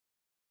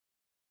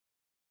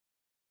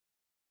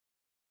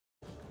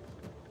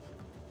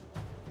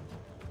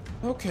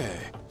Okay.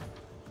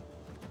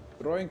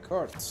 Drawing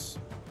cards.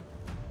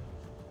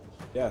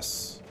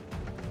 Yes.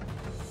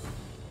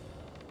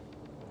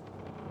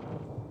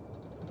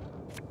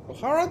 Well,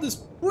 Harald is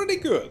pretty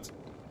good.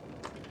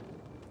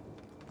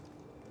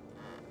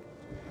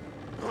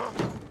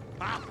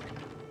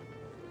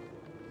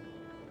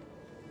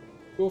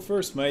 Go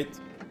first, mate.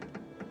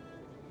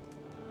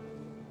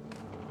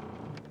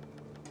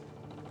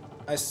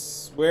 I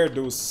swear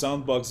those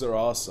sound bugs are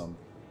awesome.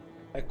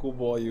 Echo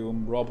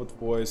volume, robot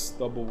voice,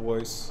 double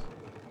voice.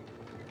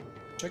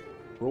 Check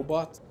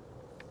robot.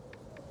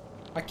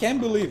 I can't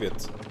believe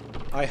it.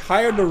 I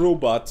hired a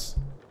robot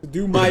to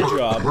do my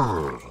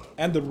job,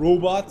 and the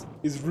robot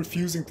is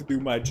refusing to do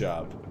my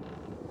job.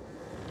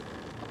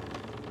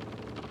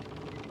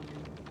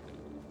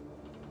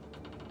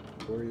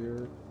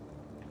 Warrior.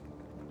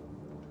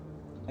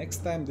 Next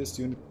time this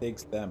unit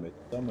takes damage,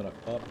 summon a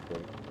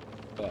popcorn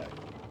back.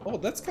 Oh,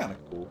 that's kind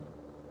of cool.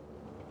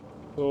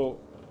 So,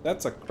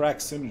 that's a crack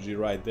synergy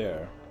right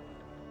there.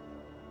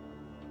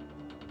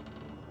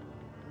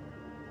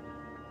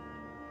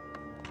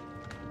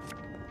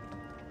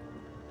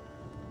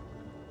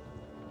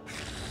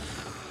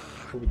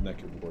 With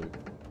naked warrior.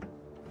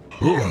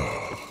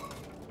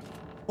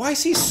 Why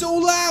is he so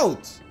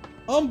loud?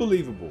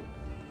 Unbelievable.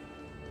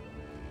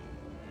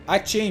 I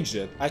changed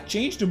it. I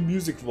changed the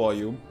music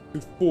volume to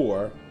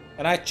 4,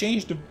 and I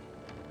changed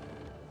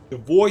the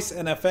voice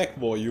and effect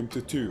volume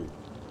to 2.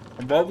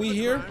 And what we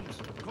hear,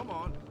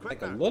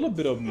 like a little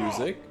bit of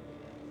music,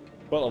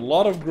 but a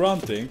lot of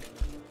grunting.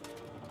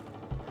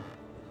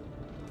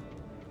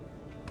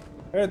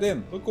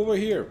 Erden, look over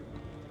here.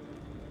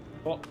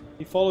 Oh,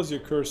 he follows your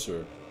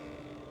cursor.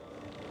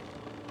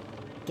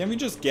 Can we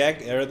just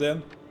gag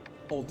Erden?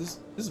 Oh, this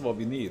is what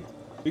we need.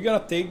 We're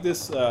gonna take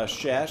this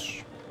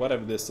shash,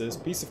 whatever this is,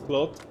 piece of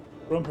cloth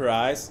from her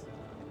eyes,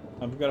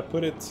 and we're gonna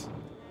put it...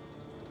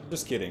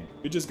 Just kidding.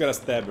 We just gotta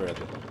stab her at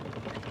it.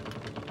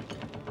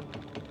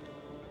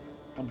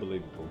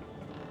 Unbelievable.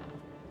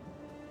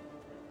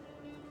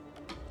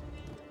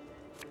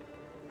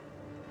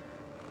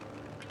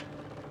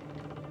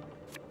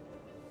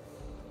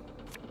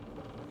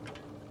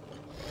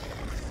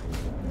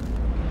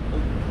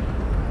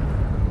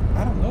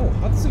 I don't know.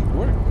 How does it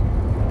work?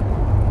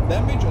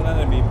 Damage an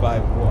enemy by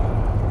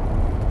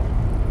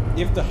 1.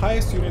 If the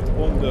highest unit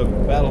on the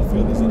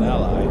battlefield is an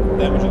ally,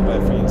 damage it by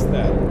 3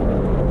 instead.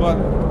 But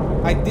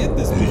I did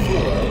this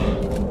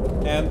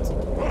before, and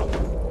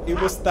it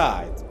was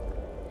tied.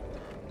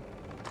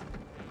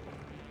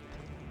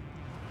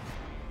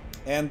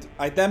 And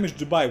I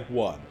damaged by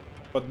 1,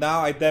 but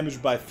now I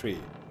damaged by 3.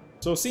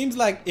 So it seems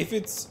like if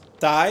it's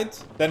tied,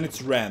 then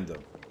it's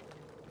random.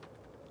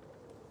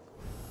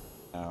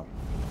 It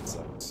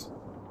sucks.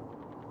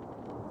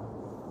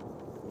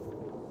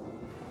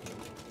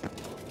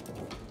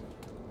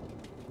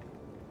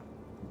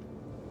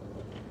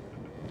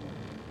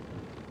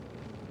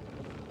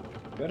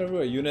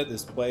 Whenever a unit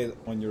is played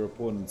on your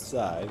opponent's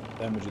side,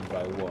 damage it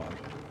by 1.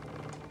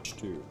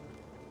 2.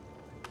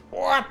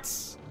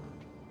 What?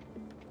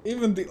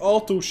 Even the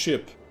auto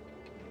ship.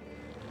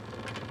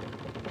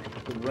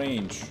 The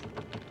range.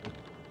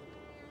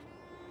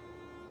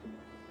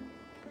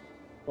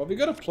 Well, we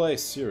gotta play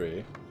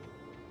Siri.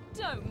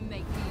 Don't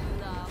make me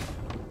laugh.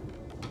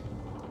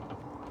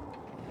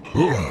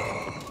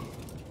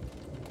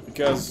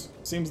 Because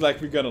it seems like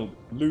we're gonna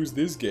lose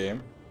this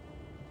game.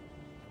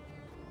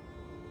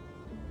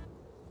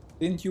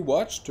 Didn't you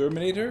watch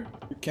Terminator?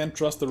 You can't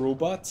trust the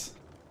robots?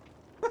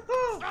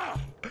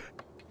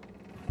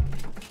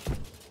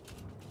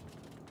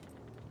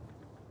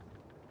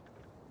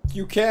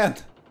 You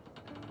can't!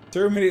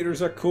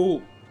 Terminators are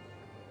cool.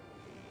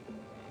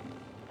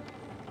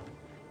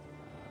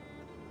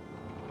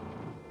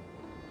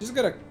 Just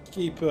gotta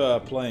keep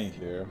playing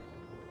here.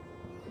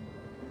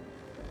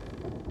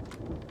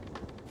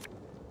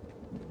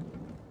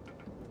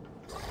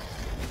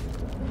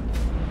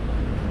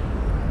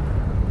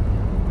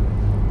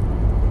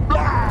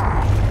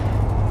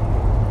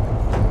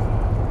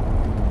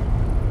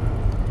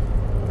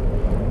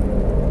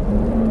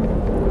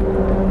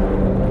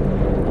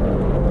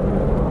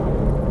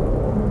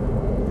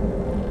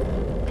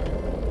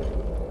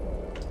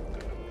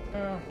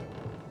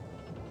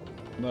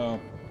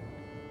 No.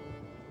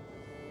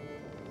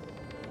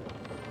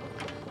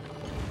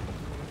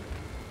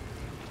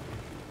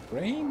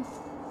 Rain?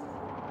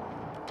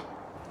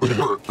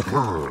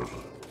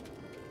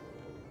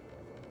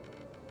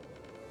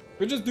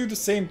 We just do the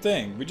same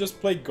thing. We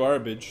just play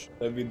garbage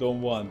that we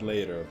don't want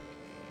later.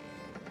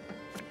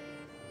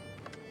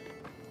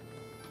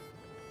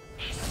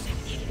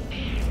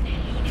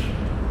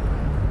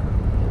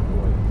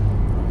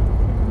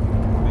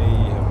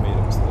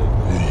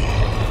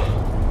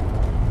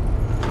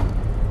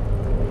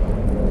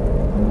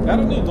 I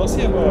don't know, does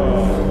he have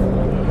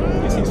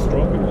a... Is he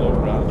strong in low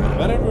ground?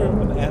 Whenever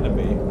an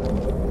enemy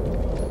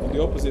on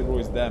the opposite row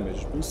is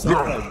damaged, do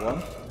something like 1.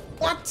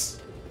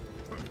 What?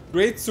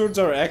 Great swords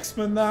are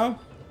X-Men now?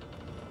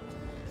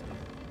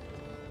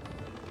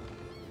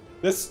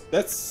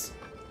 That's...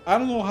 I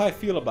don't know how I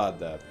feel about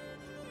that.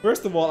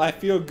 First of all, I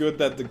feel good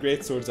that the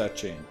great swords are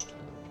changed.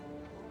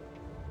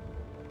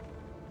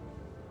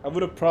 I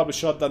would have probably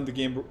shut down the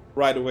game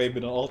right away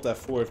with an Alt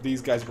F4 if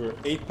these guys were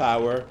 8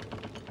 power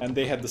and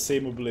they had the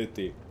same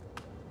ability.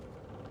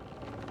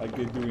 Like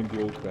they do in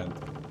the old Gwent.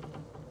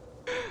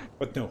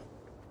 But no.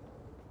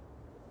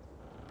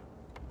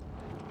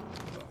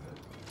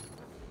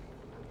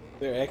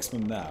 They're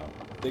X-Men now.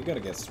 They're gonna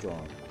get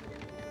strong.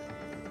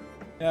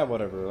 Yeah,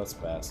 whatever, let's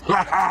pass.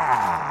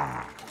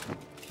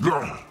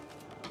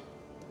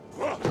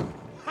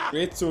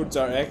 Great swords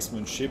are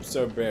X-Men, ships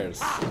are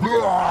bears.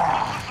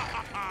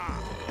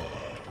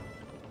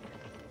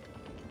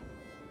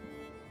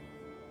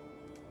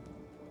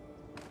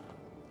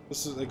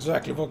 This is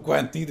exactly what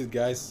Gwent needed,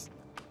 guys.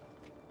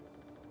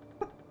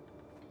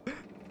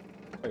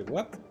 Wait,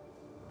 what?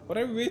 What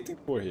are we waiting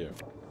for here?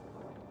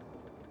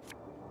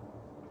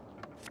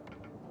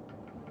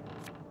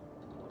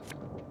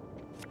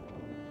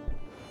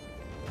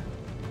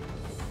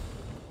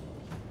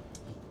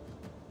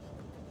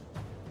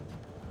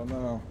 Oh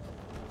no.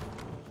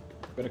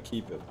 Better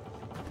keep it.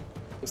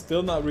 We're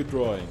still not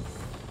redrawing.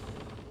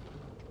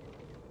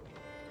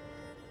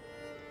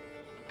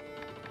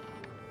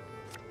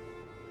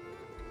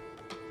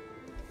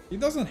 He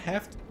doesn't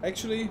have to.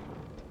 Actually,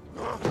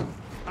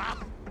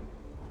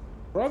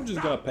 probably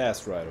just gonna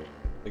pass right away.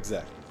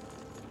 Exactly.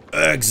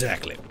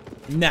 Exactly.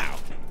 Now,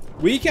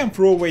 we can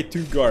throw away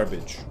 2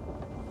 garbage.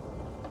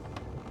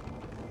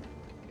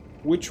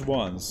 Which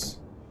ones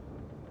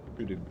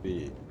should it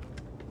be?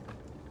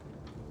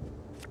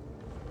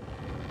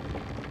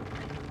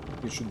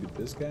 It should be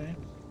this guy.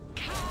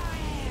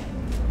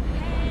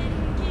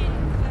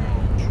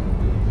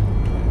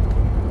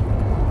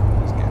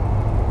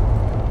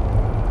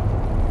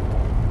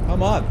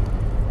 Come on!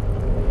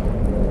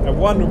 I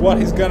wonder what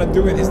he's gonna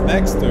do in his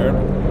next turn.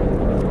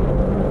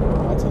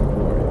 That's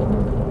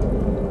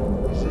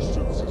unworried.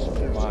 Resistance is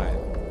futile.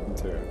 Fine.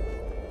 Turn.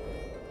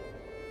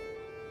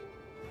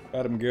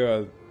 Got him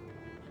good.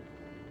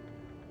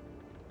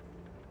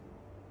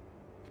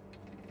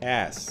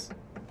 Ass.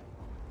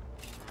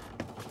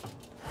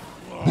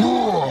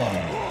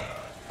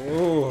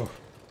 Oh,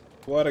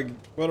 what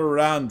a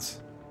round.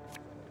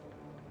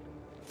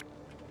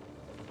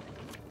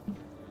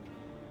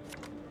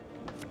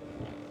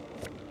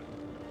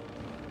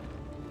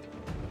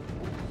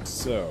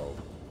 So,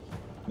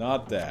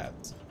 not that.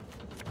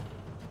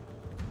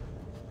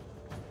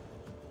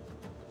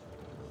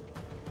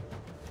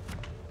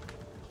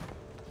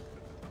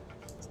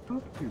 It's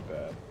not too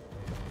bad.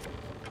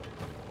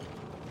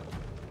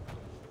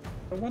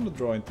 I want to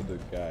draw into the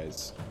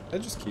guys. I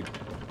just keep.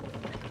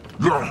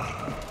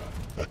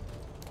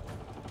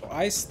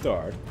 I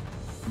start.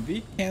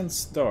 We can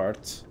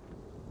start.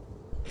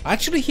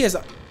 Actually, he has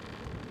a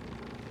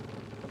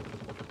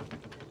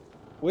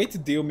way to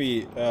deal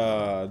me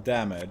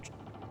damage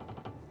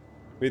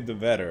with the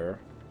Vetter.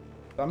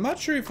 I'm not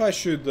sure if I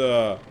should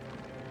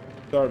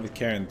start with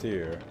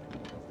Carentier.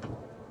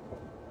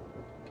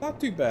 Not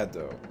too bad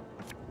though.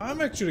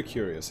 I'm actually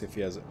curious if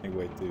he has any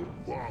way to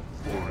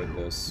deal with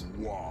this.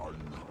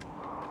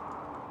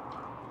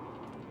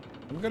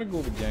 I'm gonna go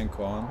with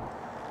Yankon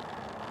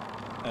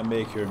and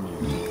make her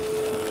mute.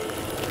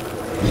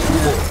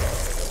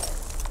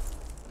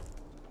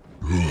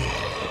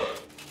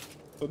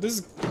 So this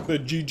is the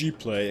GG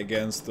play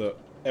against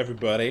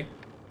everybody,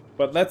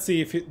 but let's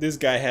see if this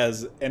guy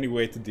has any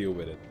way to deal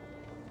with it.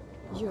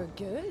 You're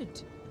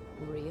good.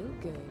 Real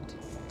good.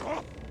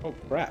 Oh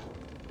crap.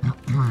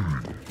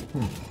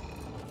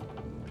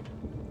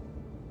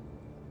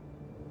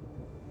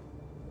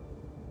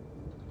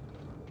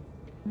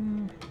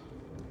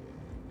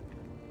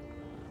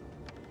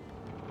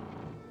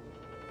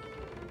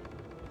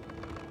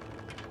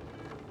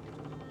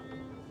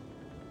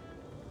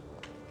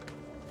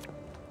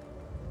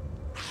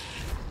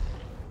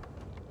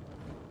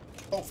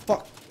 Oh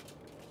fuck.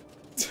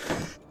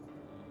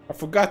 I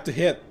forgot to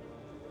hit.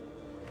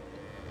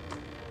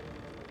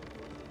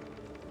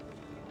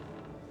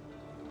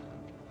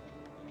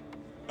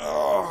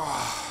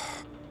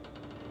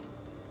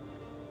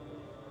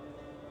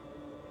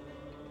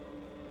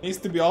 Needs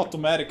to be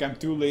automatic, I'm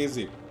too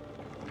lazy.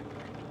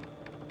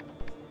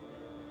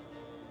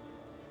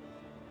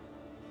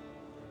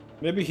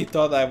 Maybe he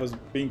thought I was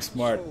being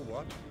smart. So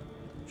what?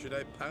 Should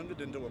I pound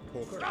it into a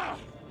poker?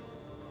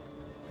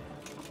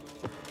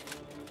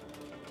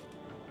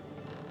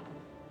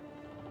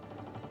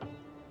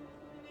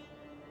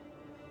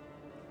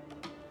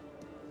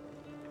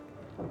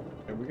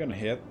 Are we gonna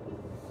hit?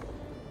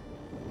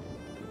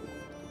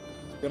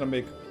 Gonna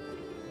make.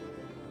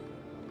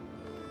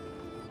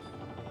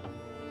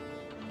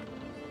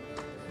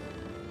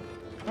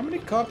 How many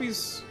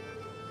copies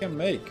can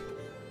make?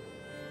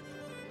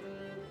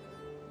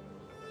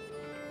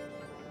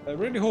 I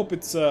really hope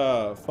it's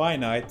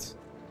finite.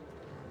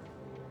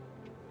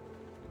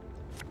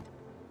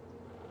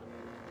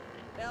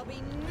 There'll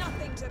be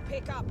nothing to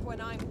pick up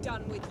when I'm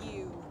done with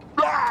you.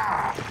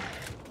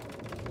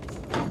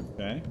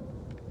 Okay.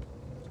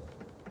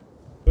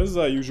 This is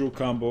our usual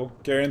combo.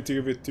 Guarantee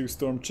with 2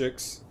 storm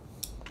chicks.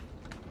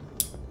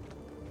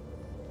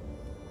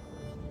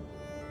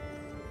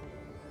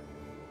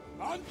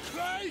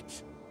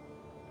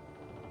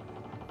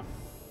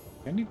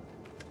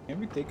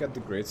 take out the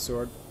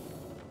greatsword?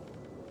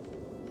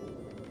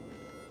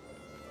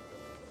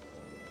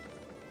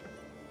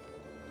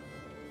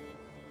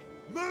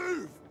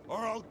 Move, or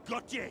I'll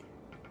gut you.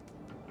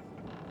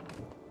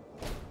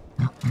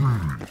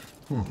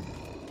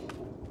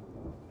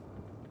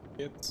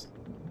 Hit.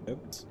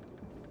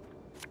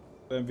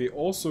 Then we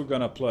also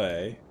gonna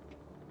play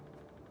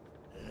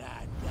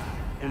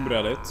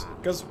Umbralit,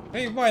 because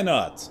hey, why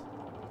not?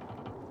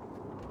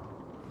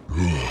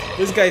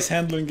 This guy's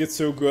handling it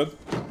so good.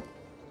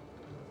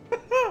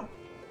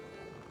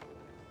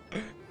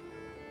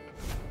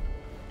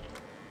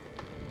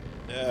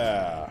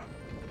 Yeah.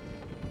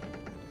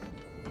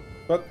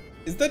 But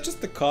is that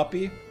just a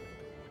copy?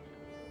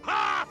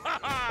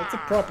 That's a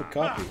proper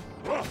copy.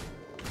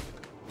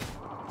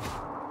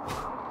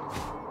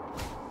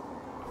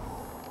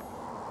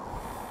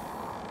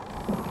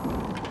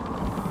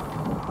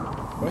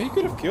 Well, he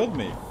could have killed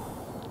me.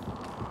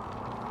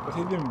 But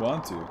he didn't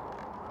want to.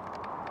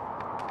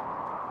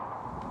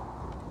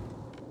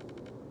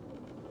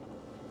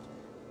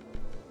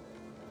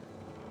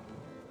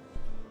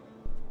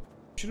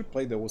 Should have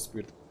played the old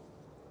spirit.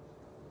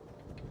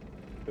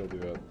 He'll do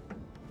it.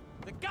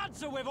 The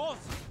gods are with us!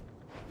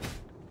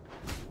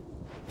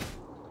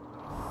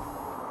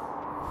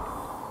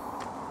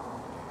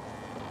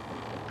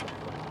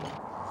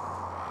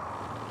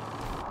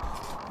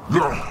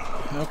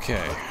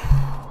 Okay.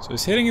 So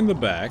he's hitting in the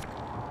back.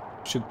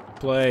 Should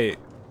play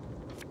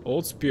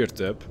old spear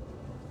tip.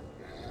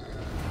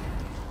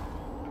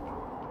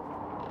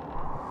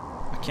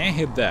 I can't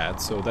hit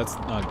that, so that's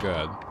not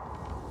good.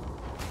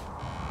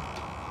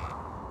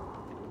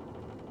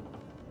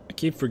 I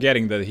keep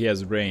forgetting that he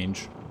has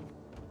range.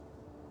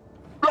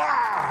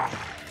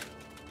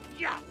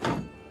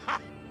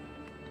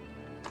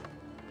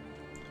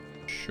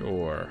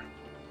 Sure.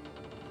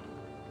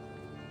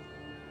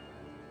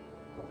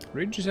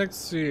 Regis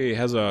actually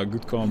has a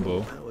good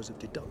combo. Powers of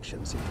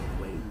deduction seem to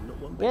wane, not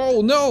one bit.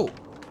 Whoa, no!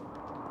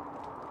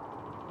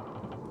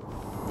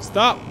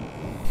 Stop!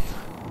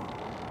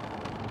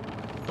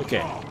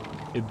 Okay,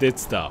 it did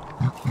stop.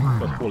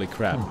 But holy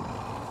crap.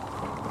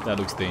 That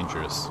looks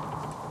dangerous.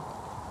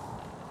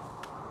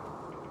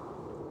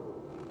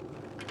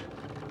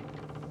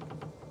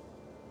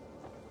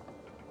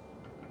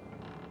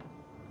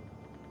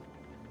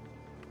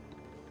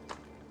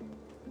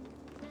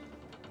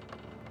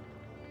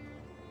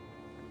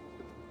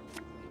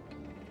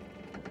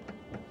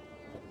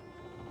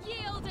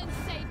 Yield and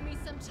save me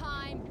some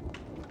time.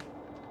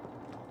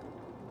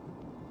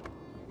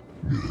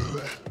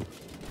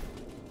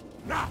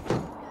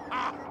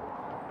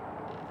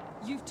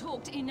 You've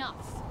talked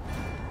enough.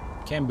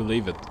 Can't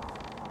believe it.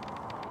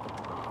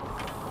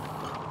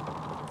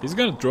 He's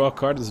gonna draw a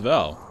card as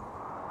well.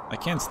 I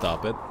can't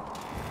stop it.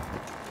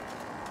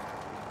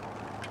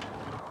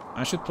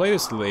 I should play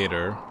this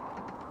later.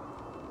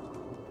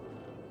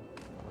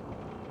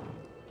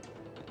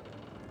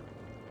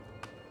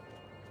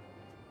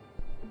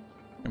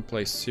 And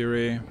play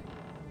Siri.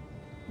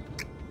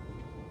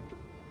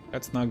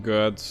 That's not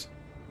good.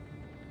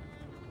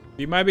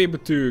 You might be able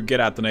to get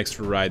out an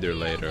extra rider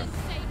later.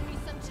 Save me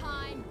some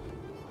time.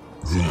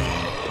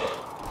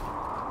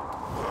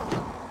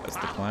 That's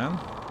the plan.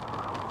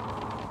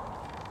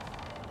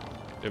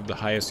 If the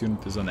highest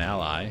unit is an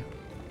ally.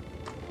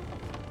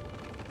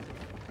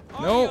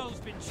 No! Ariel's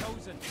been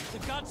chosen. The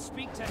gods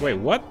speak to Wait,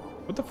 him. what?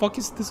 What the fuck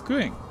is this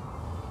doing?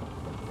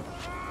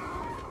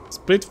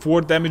 Split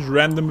 4 damage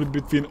randomly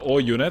between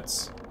all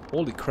units?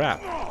 Holy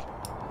crap.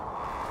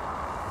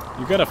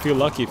 You gotta feel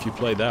lucky if you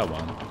play that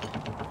one.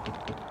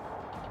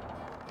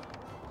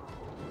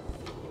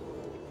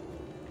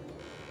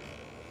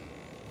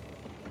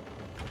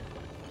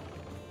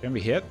 Can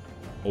we hit?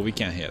 Oh, we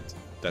can hit.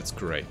 That's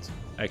great.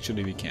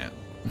 Actually, we can.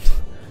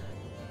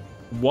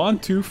 1,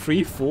 2,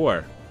 3,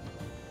 4.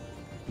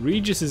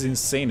 Regis is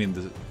insane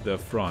in the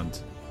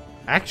front.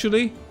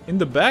 Actually, in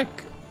the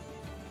back,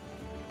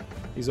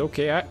 he's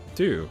okay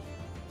too.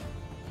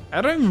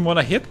 I don't even want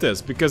to hit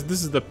this because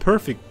this is the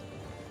perfect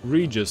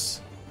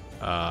Regis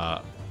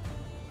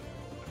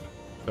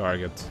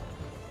target.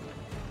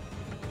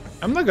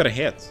 I'm not gonna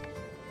hit.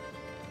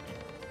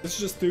 This is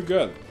just too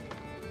good.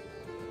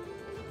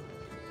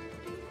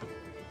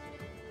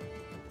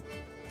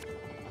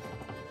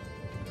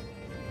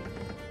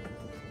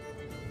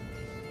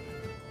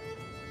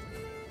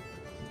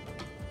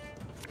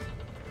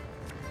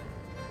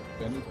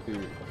 I need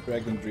to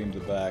Dragon Dream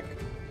the back.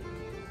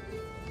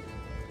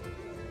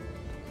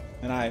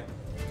 And I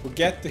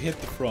forget to hit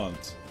the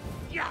front.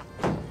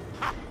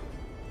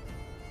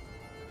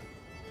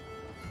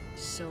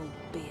 So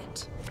be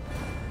it.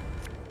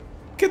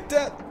 Look at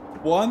that!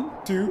 1,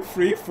 2,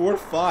 3, 4,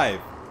 5.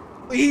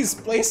 Please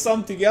play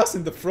something else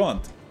in the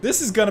front.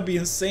 This is gonna be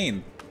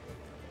insane.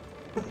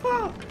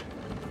 Oh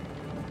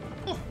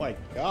my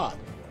god.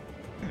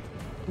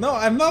 No,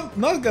 I'm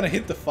not gonna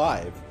hit the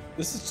 5.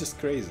 This is just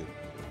crazy.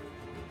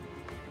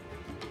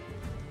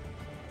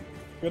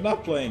 We're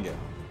not playing it.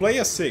 Play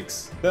a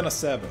 6, then a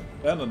 7,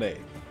 then an 8.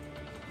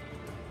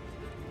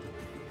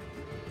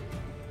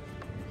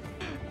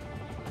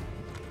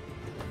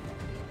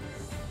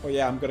 Oh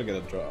yeah, I'm gonna get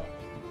a draw.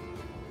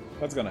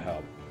 That's gonna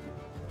help.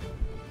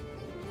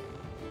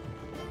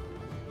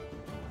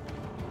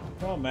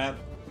 Come on, man.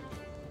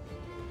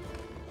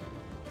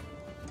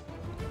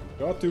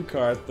 Draw 2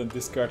 cards, then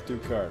discard 2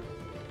 cards.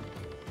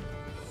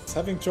 It's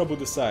having trouble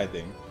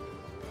deciding.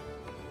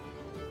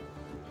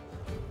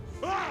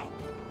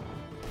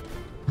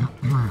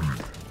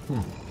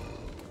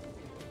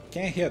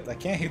 I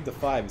can't hit the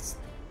 5. It's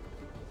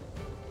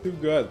too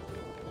good.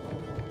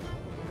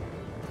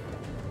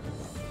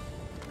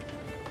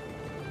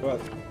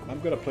 But I'm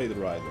gonna play the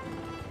rider.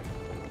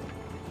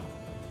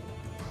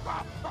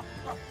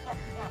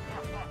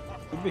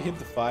 Did we hit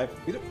the 5?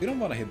 We don't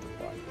want to hit the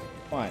 5.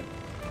 Fine.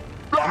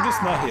 I'm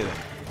just not hitting.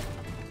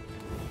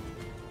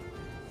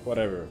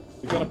 Whatever.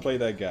 We're gonna play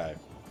that guy.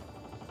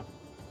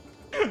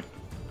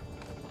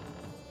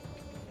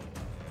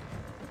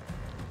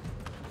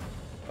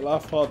 I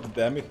love how the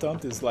demi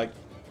taunt is like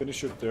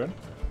finish your turn.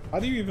 How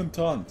do you even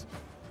taunt?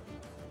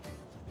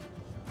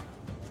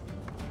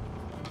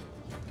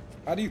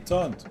 How do you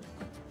taunt?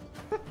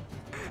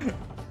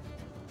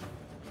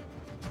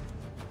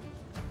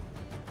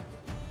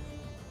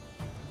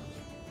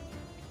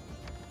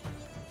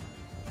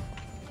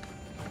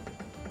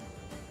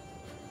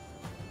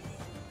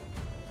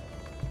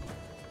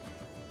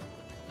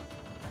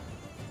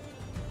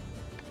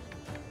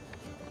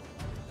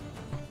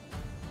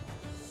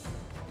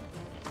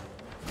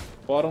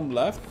 Bottom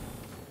left,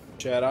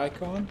 chat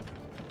icon.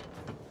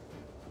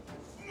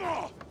 2,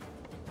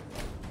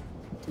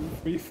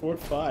 3, 4,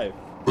 5.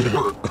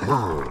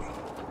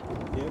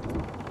 Hit.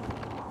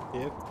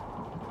 Hit.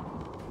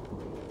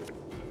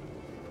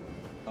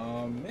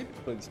 Maybe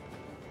please.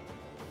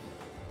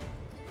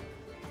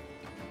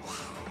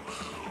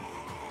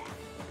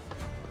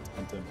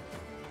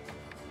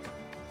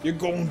 You're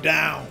going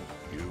down.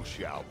 You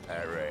shall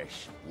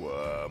perish,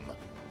 worm.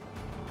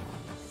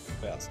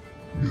 Fast.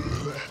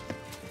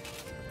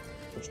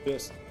 What's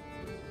this?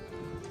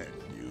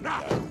 You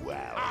know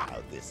well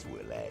how this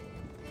will end.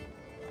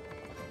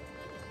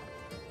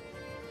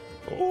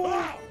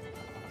 Oh.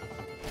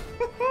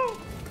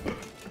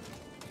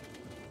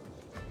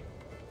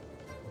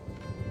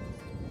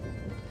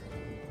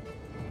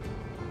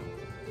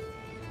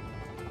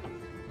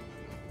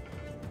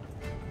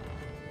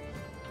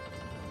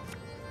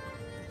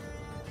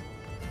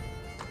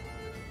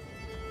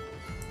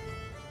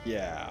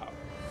 Yeah.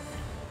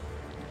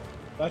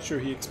 Not sure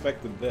he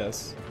expected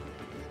this.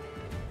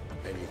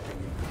 Anything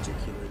in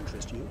particular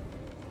interest you?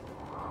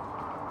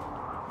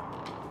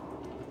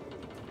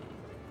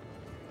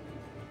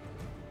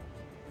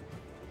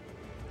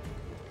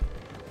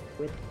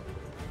 Rip.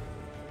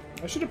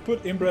 I should have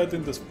put inbred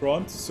in this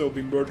front so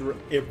we murder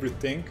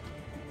everything.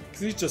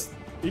 Cause he's just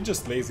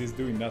lazy, he's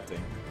doing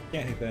nothing.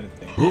 Can't hit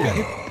anything. We can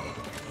hit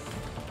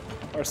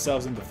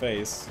ourselves in the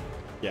face.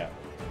 Yeah.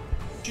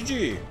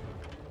 GG!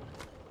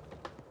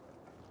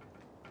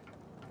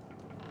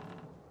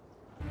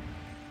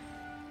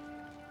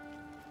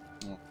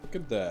 Oh, look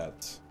at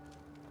that.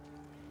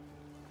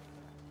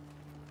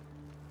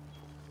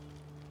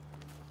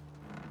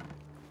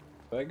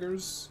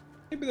 Beggars?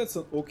 Maybe that's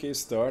an okay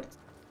start.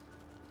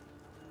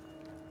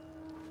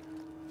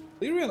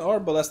 Lyrian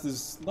Arbalest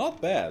is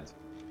not bad.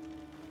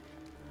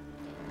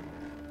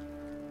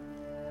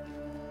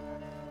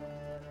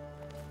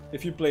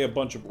 If you play a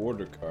bunch of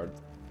order cards.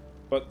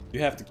 But you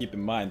have to keep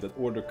in mind that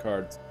order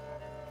cards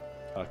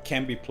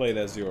can be played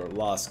as your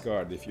last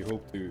card if you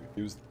hope to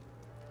use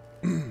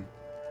them.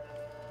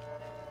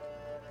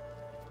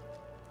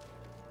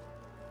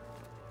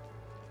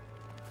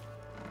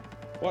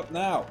 What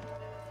now?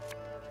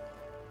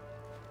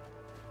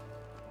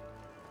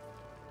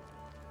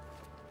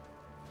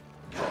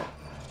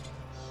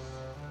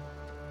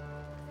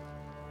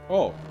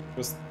 Oh,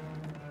 just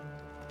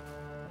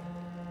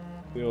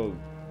still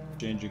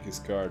changing his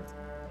card.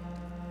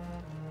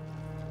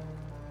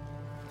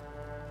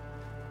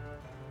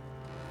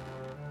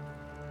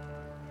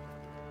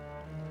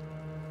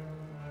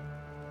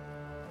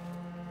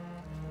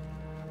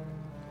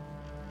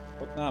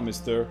 What now,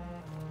 mister?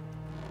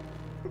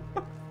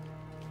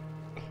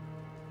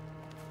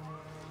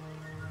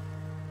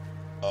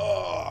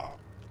 Oh.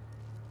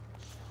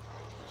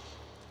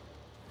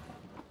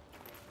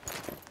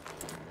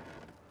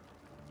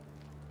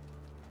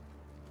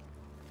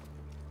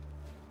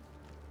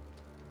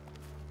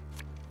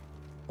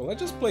 Well,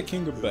 let's just play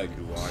King of Beg.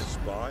 Do I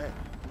spy?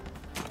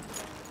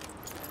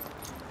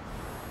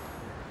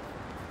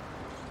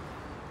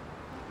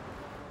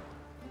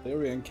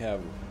 Lyrian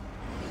Cavalry.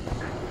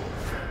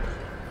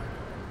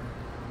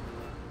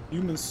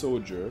 Human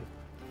Soldier.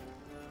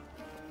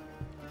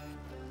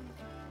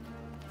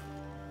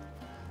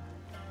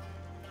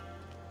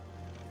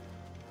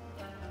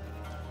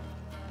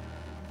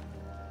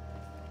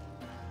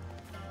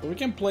 So we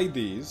can play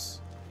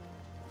these.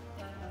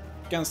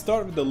 We can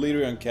start with the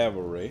Lyrian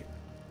Cavalry.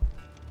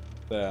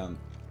 Then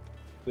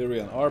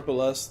Lyrian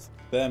Arbalest.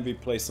 Then we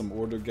play some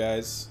order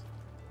guys.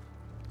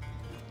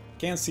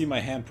 Can't see my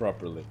hand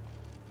properly.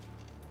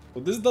 So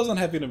this doesn't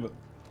have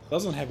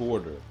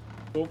order.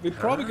 So we're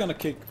probably gonna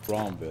kick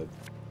Ron with.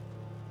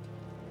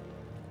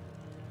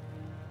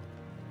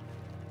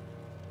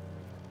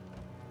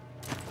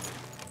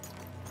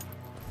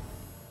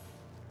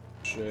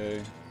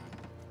 trebuchet.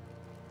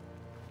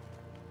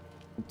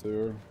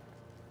 Hunter.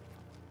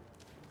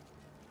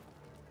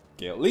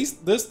 Okay, at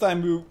least this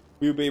time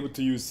we'll be able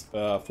to use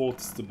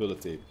Foltest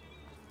ability.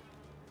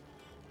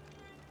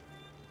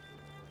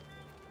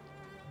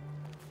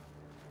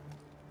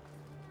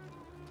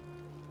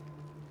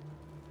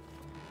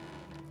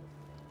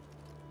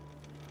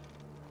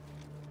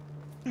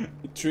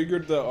 It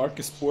triggered the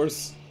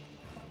Archispor's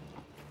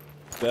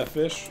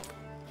Deathwish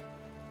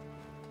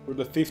for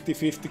the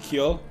 50-50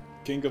 kill,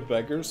 King of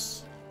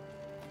Beggars.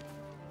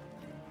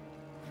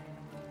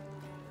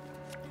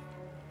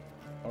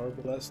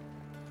 Arbalest.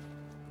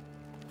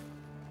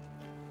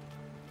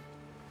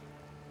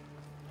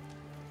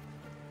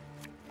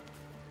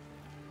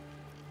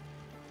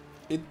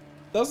 It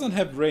doesn't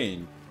have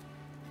rain.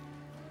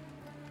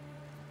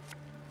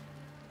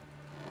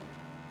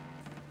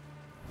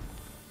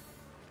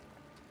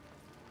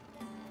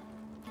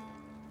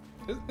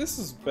 This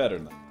is better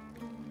now.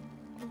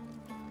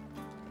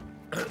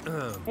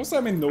 Also,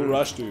 I'm in no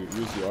rush to use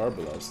the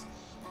Arbalest.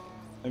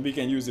 And we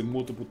can use it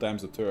multiple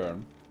times a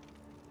turn.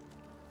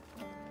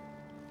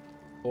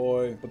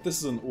 Deploy, but this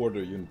is an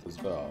order unit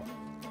as well.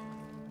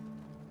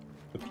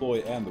 Deploy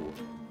and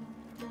order.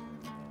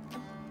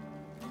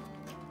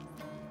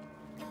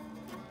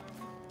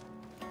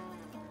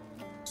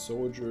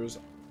 Soldiers.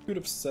 I could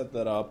have set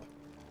that up.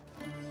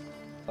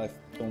 I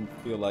don't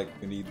feel like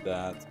we need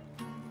that.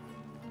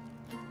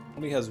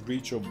 Only has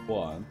reach of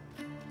 1.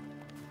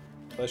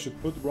 So I should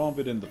put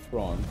Ronvid in the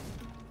front.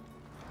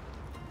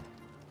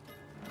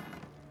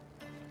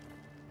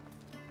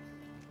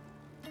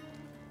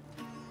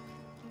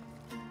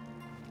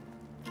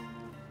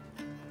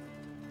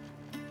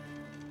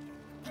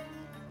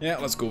 Yeah,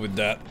 let's go with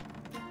that.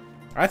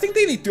 I think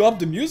they need to up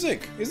the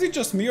music. Is it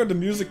just me or the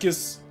music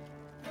is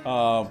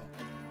a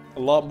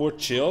lot more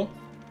chill?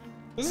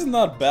 This is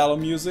not battle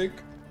music.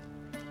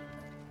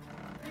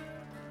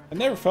 I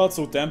never felt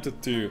so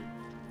tempted to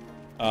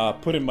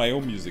put in my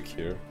own music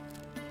here.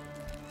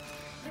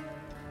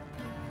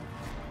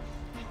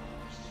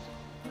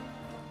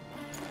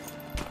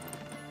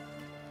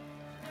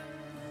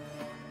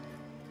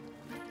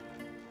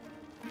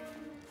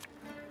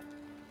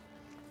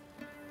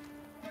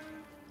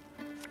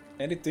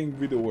 Anything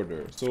with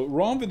order. So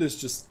Ronvid is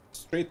just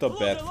straight up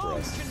bad for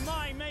us. Can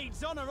my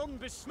maid's honor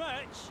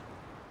unbesmirch?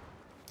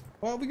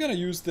 Well, we're gonna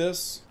use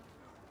this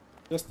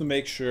just to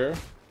make sure.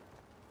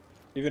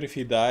 Even if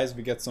he dies,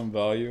 we get some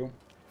value.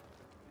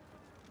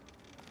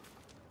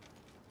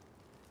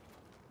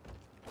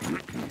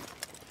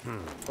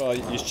 Well,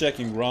 he's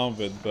checking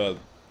Ronvid, but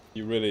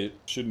you really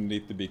shouldn't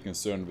need to be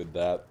concerned with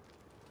that.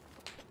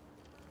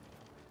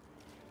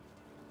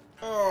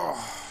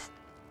 Oh.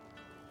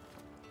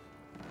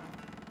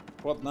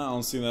 What now,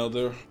 Unseen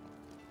Elder?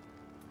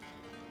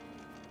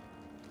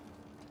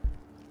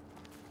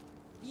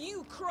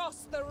 You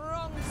crossed the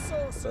wrong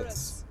sorceress.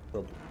 That's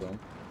probably done.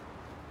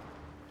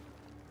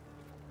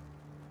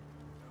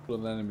 Put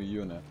an enemy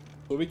unit.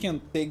 So we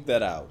can take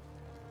that out.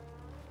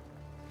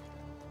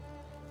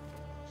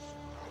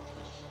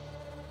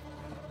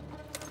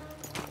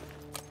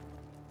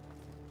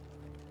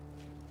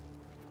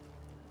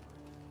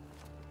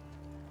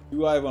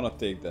 Do I want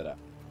to take that out?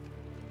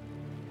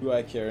 Do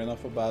I care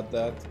enough about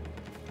that?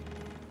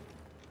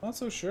 Not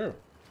so sure.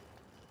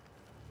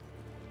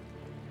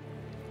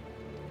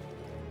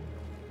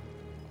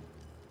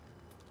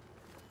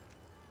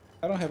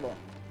 I don't have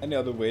any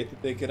other way to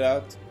take it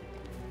out.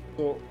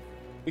 So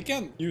we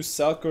can use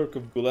Selkirk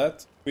of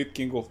Bullet with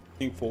King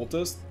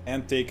Foltest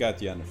and take out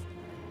Yennefer.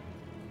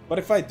 But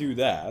if I do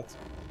that,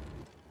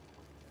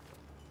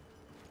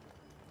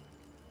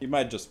 he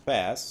might just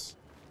pass.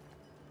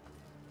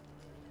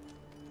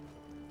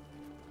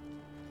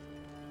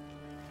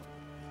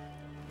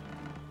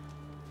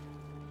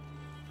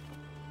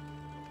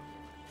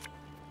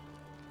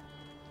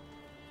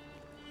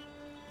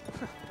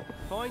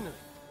 Finally.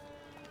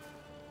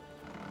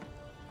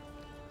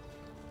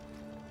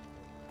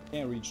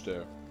 Can't reach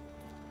there.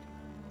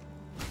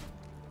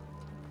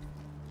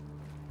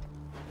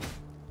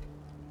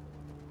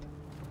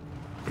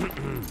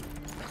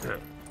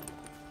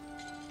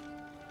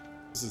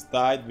 This is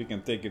tied, we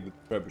can take it with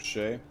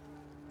Trebuchet.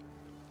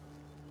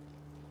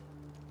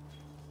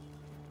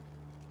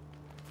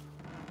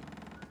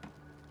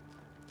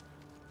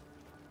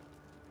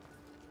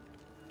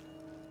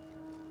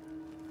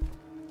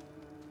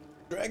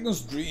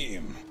 Dragon's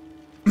Dream.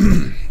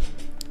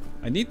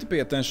 I need to pay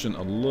attention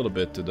a little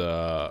bit to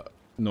the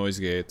noise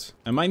gate.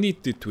 I might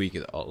need to tweak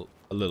it a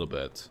little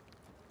bit,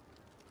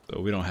 so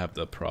we don't have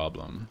that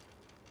problem.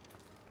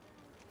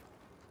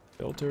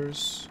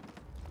 Filters.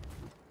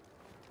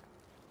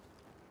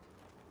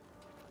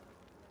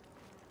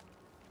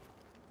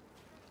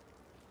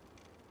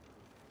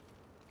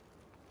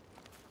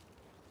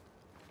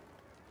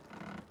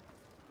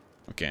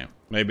 Okay,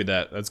 maybe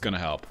that's gonna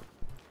help.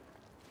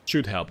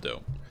 Should help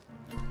though.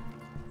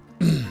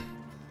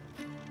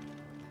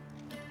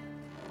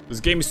 This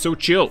game is so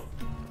chill.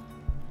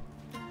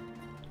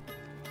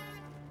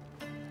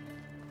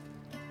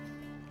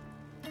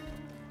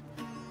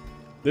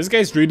 This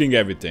guy's reading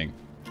everything.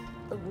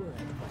 A word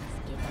once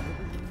given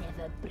will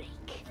never break.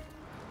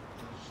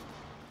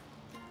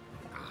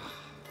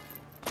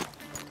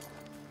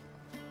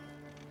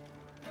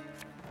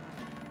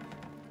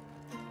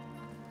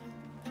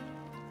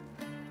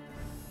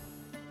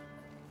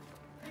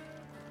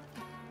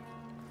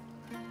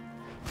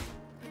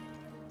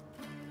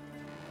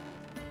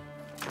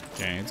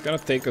 Okay, it's gonna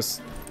take us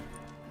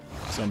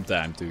some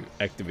time to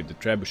activate the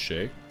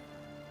trebuchet.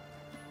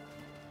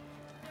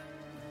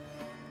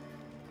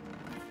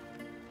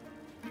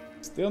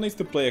 Still needs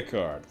to play a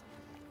card.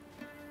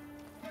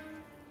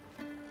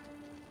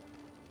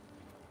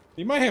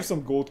 He might have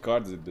some gold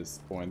cards at this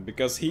point,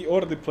 because he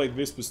already played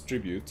Whisper's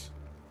Tribute.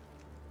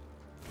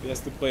 He has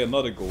to play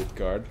another gold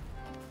card.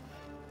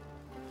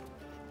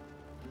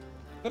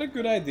 Is that a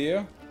good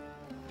idea?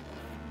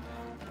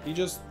 He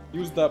just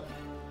used up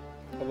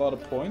a lot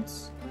of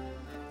points.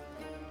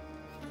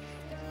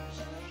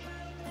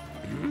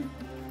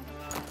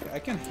 I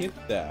can hit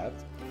that.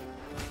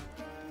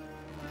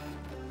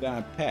 Then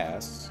I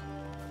pass.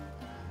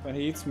 When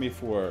he hits me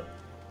for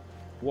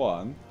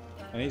 1,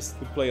 and he has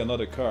to play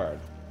another card.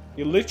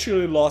 He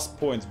literally lost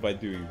points by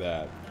doing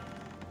that.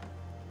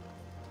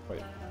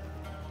 Wait.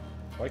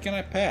 Why can't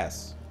I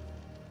pass?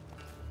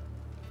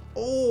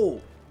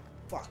 Oh!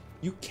 Fuck.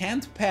 You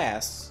can't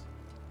pass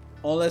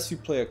unless you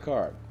play a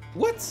card.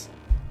 What?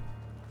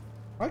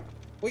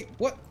 Wait,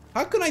 what?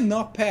 How can I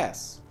not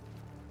pass?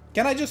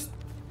 Can I just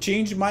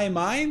change my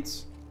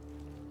mind?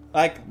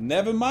 Like,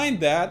 never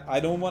mind that. I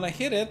don't want to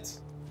hit it.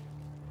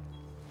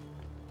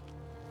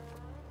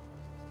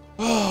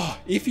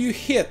 If you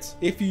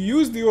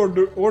use the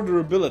order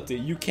ability,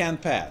 you can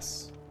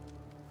pass.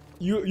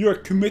 You're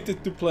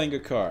committed to playing a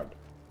card.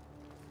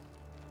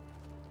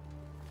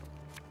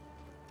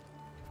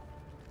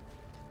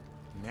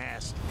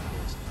 Nasty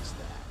business,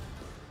 that.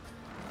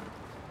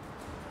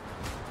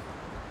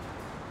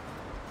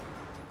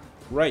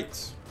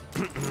 Right.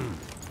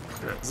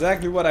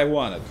 Exactly what I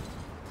wanted.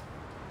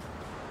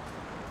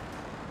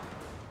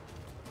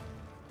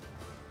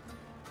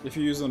 If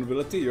you use an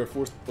ability, you're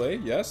forced to play,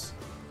 yes.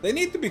 They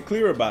need to be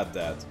clear about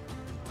that.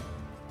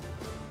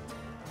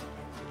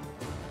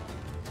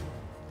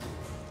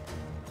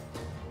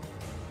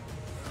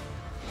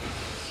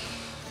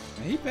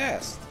 And he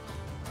passed.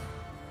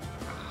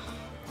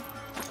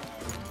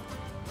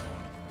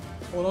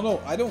 Oh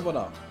no, I don't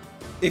wanna.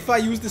 If I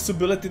use this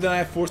ability, then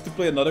I'm forced to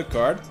play another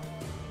card.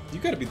 You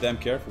gotta be damn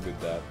careful with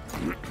that.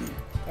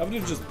 I would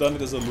have just done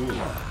it as a lure.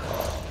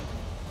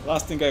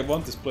 Last thing I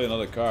want is play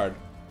another card.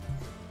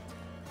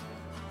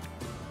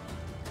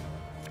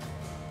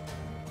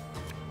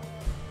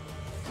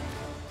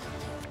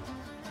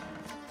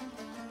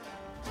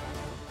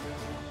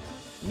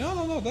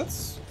 No,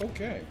 that's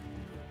okay.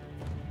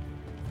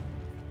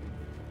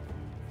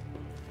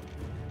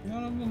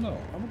 No,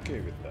 I'm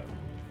okay with that.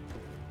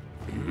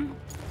 You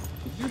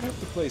do have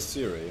to play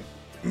Siri.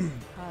 Ho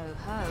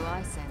ho,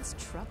 I sense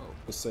trouble.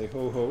 To say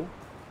ho ho.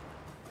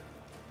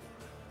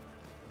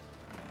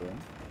 Okay.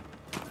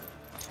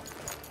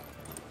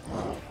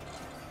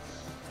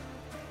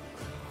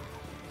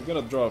 We're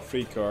gonna draw a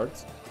free card.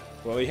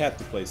 Well, he had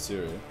to play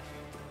Siri.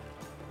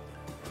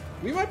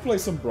 We might play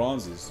some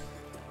bronzes.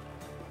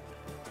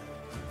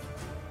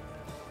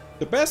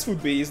 The best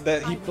would be is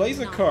that he plays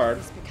a card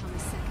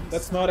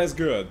that's not as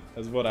good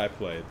as what I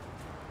played.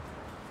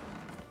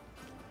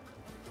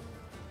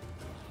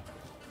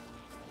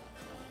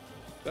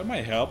 That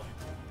might help.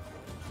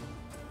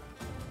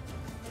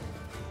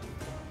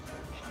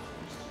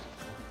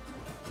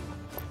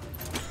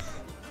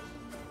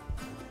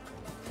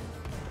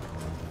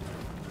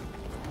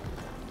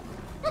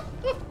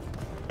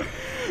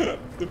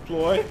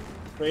 Deploy,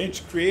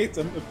 range, create,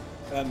 and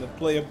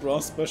play a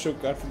bronze special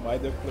card from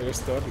either player's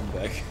starting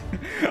deck.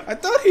 I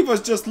thought he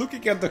was just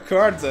looking at the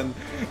cards and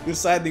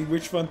deciding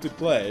which one to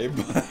play,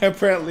 but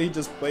apparently he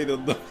just played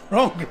on the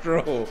wrong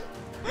row.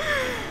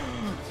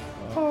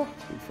 Oh,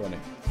 pretty funny.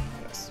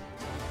 Yes.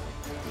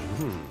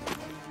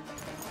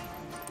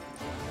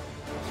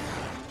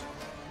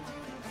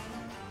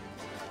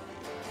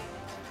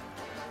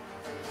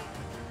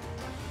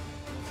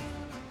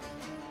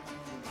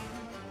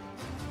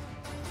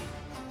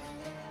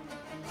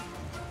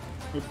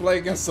 We play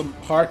against some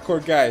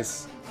hardcore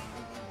guys.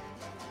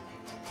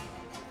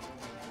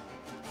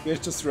 They're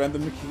just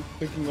randomly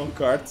clicking on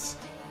cards.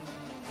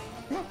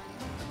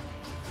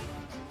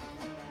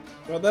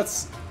 Well,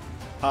 that's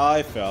how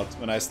I felt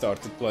when I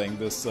started playing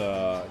this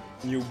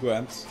new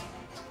Gwent.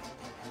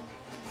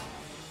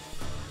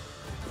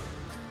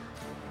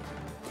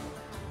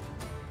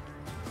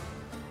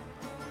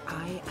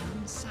 I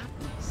am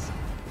sadness.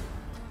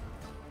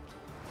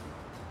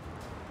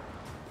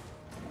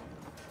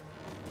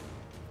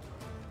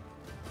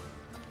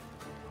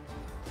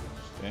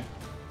 Okay.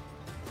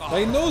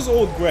 He knows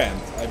old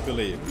Gwent, I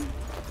believe.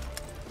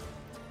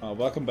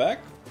 Welcome back.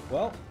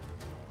 Well,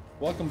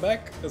 welcome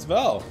back as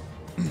well.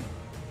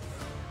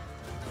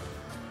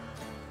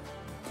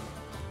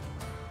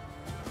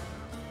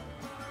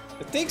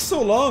 It takes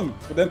so long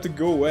for them to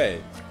go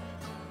away.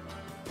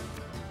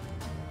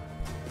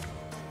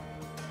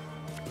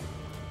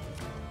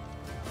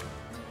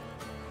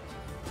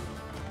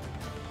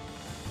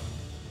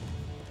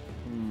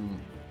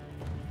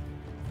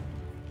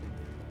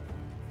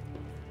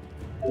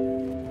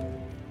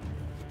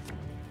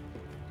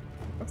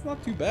 It's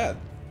not too bad.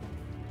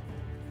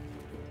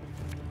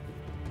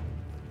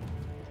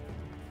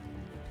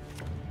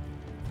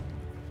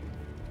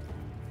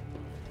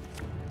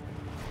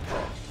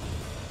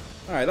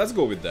 Alright, let's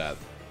go with that.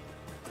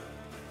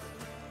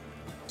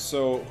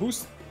 So,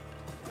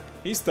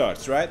 he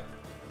starts, right?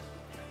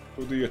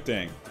 Who do you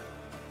think?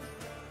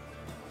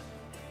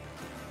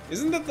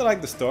 Isn't that like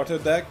the starter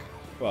deck?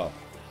 Well,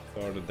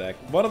 starter deck.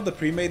 One of the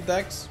pre-made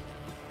decks?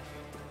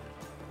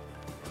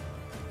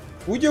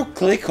 Would you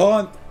click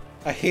on?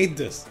 I hate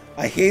this.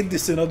 I hate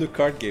this in other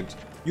card games.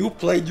 You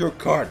played your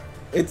card.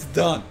 It's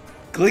done.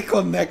 Click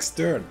on next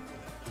turn.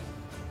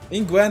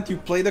 In Gwent, you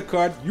played a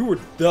card, you were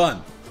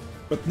done.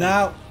 But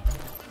now,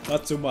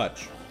 not so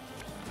much.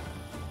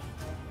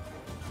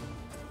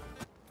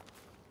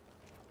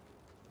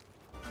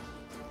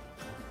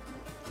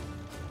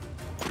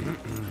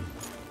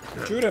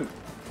 Shoot him.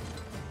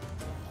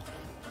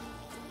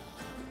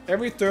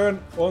 Every turn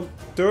on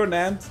turn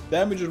end,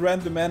 damage a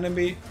random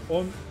enemy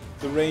on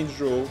the range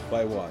row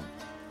by 1.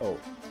 Oh.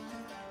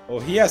 Oh,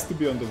 he has to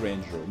be on the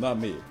range row, not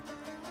me.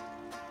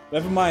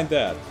 Never mind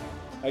that.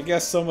 I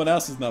guess someone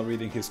else is not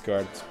reading his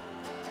cards.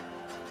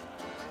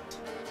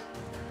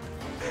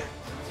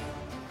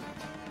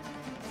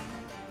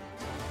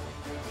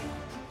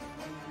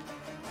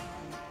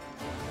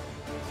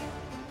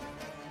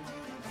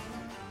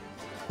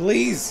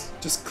 Please,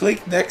 just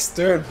click next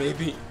turn,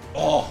 baby.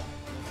 Oh,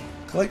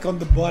 click on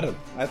the button.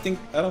 I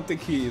don't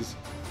think he is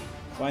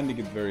finding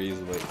it very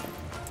easily.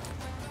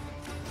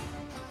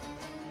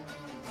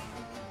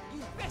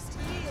 You best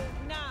yield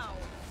now.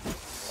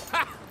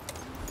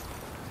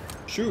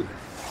 Shoot.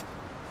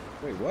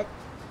 Wait, what?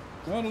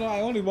 No, no, no,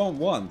 I only want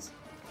once.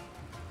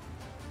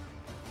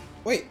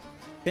 Wait,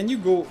 can you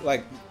go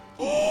like...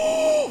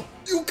 Oh,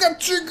 you can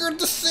trigger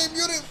the same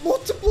unit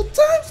multiple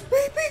times,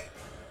 baby.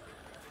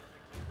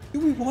 Do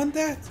we want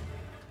that?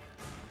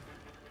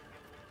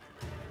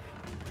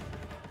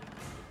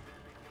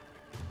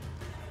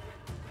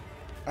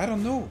 I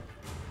don't know.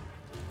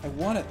 I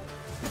want it.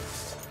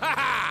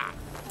 But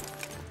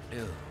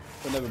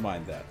never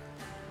mind that.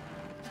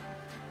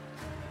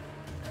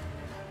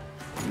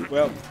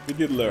 Well, we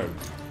did learn.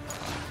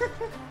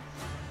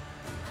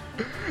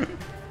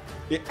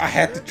 Yeah, I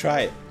had to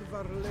try it.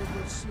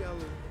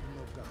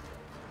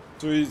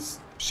 So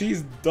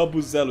she's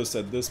double zealous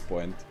at this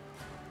point.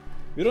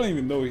 We don't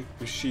even know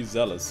if she's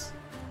zealous.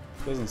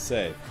 Doesn't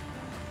say.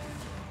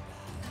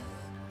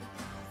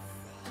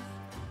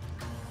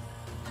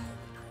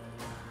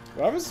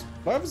 Why was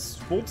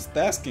Foltest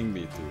asking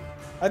me to?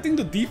 I think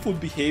the default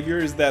behavior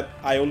is that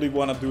I only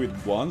want to do it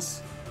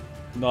once,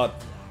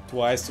 not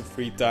twice or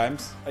 3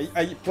 times.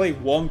 I play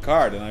one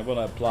card and I want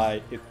to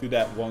apply it to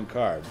that one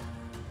card.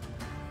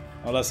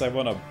 Unless I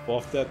want to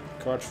buff that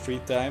card 3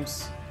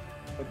 times.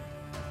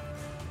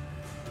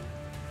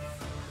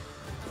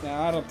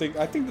 Nah, I don't think.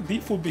 I think the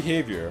default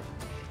behavior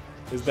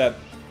is that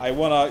I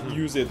wanna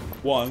use it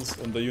once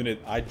on the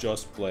unit I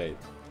just played.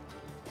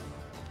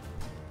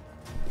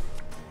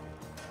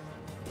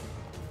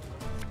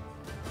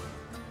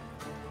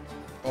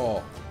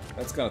 Oh,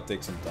 that's gonna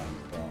take some time.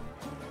 Bro.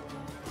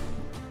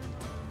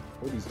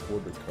 What is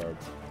order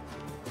cards?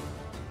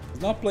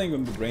 He's not playing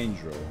on the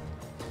range row.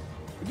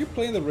 Did you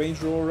play in the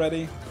range row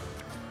already?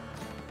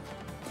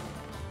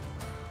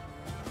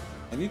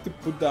 I need to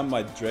put down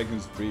my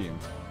Dragon's Dream.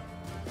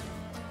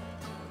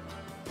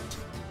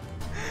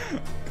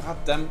 God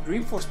damn,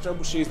 Dreamforce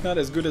Trebuchet is not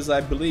as good as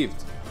I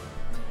believed.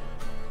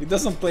 He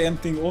doesn't play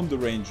anything on the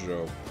range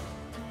row.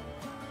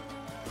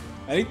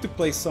 I need to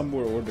play some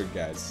more order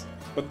guys,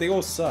 but they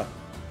all suck.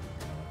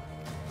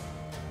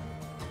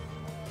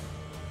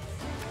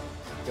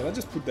 Okay, let's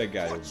just put that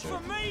guy over there.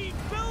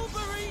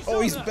 Oh,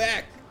 he's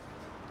back!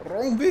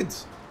 Wrong bid!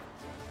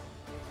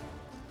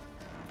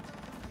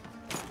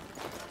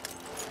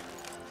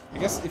 I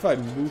guess if I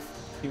move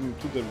him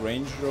to the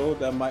range row,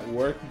 that might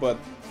work, but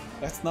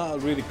that's not a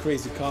really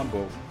crazy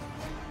combo.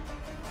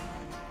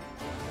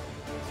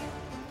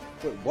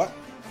 Wait, what?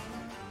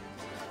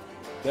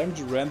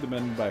 Damage random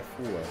enemy by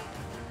 4.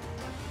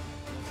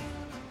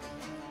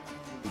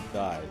 He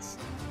dies.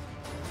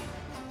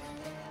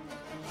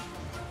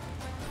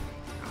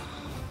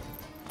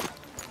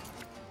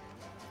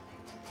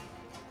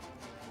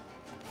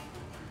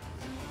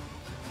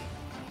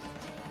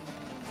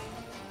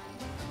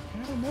 I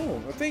don't know.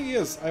 The thing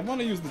is, I want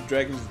to use the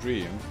Dragon's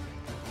Dream.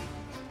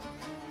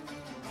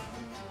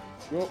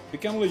 Well, we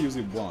can only use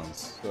it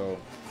once, so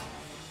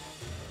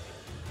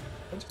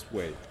I'll just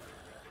wait.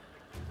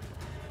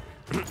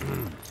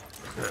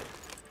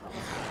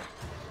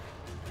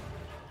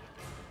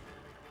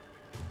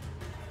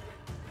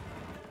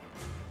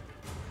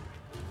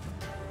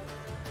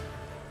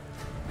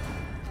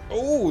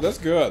 Oh, that's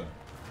good.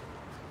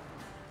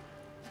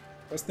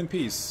 Rest in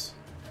peace.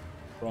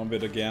 From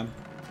it again.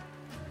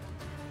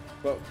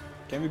 Well,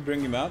 can we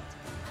bring him out?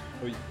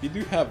 Oh, we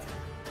do have...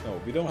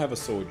 No, we don't have a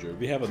soldier.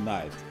 We have a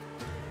knight.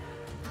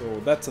 So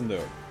that's a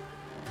no.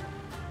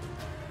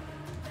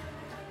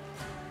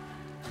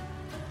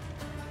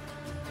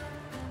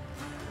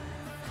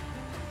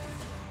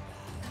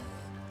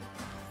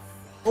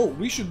 Oh,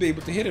 we should be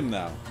able to hit him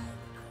now.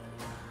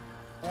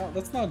 Well,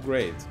 that's not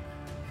great.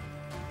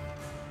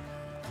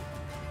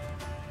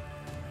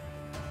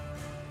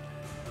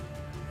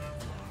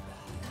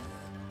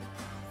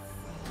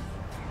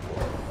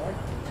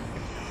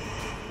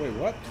 Wait,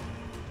 what?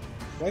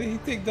 Why did he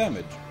take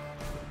damage?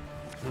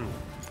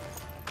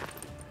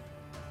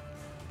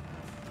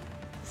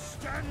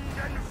 Stand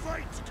and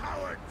fight,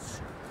 cowards!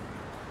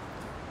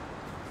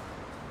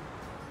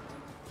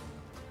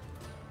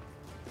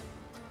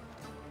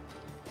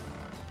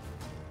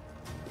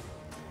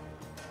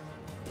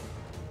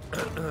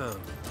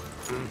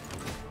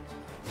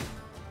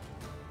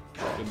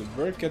 Okay, the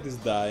bird cat is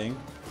dying.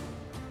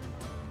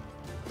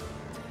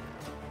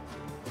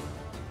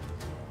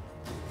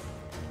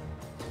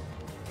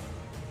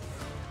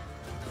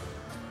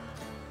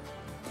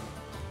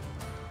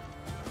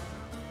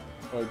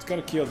 Oh, it's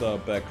gotta kill the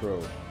back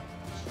row.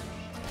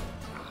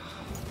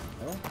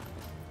 Oh.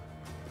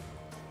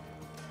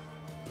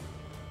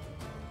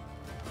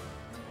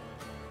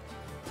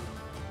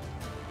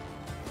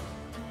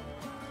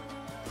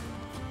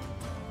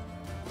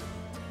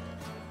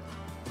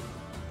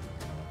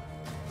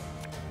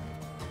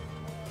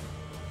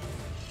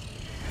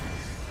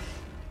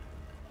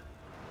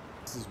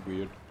 This is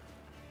weird.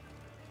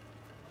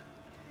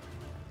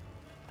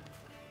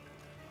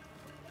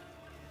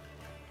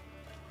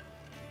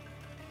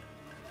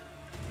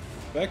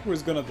 Backer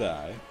is gonna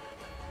die.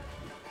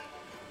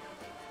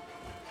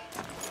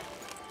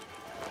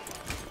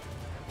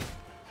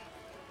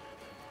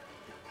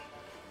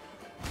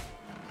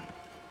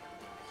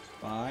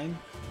 Fine.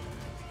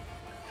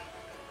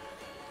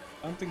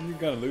 I don't think you're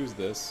gonna lose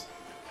this.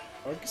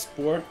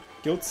 Spore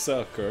killed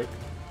Selkirk.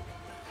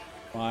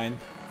 Fine.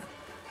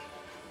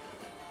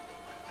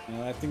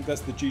 And I think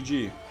that's the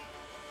GG.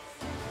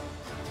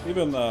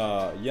 Even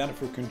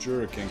Yennefer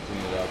Conjurer can clean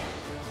it up.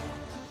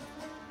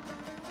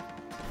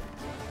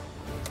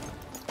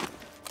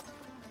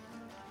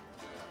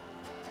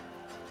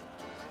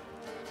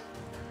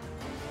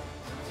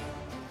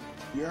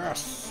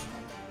 Yes!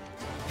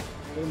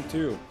 Him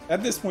too.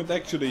 At this point,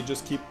 actually,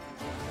 just keep...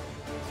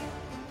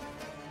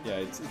 Yeah,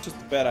 it's just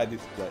a bad idea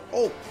to play.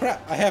 Oh,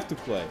 crap! I have to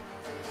play.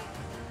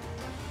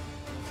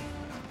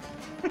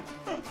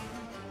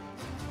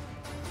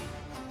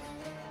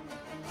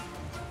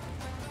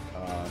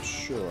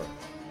 Sure.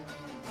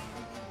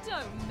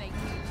 Don't make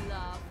me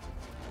laugh.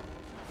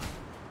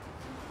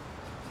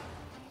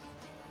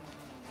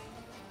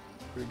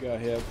 We got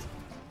hit.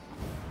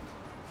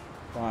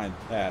 Fine,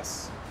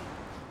 pass.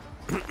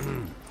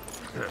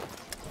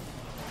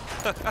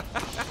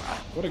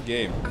 What a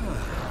game.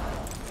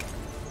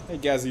 Hey,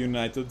 Gaza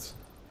United.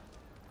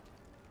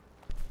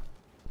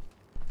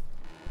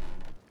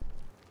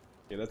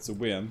 Okay, that's a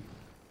win.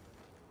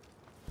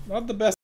 Not the best.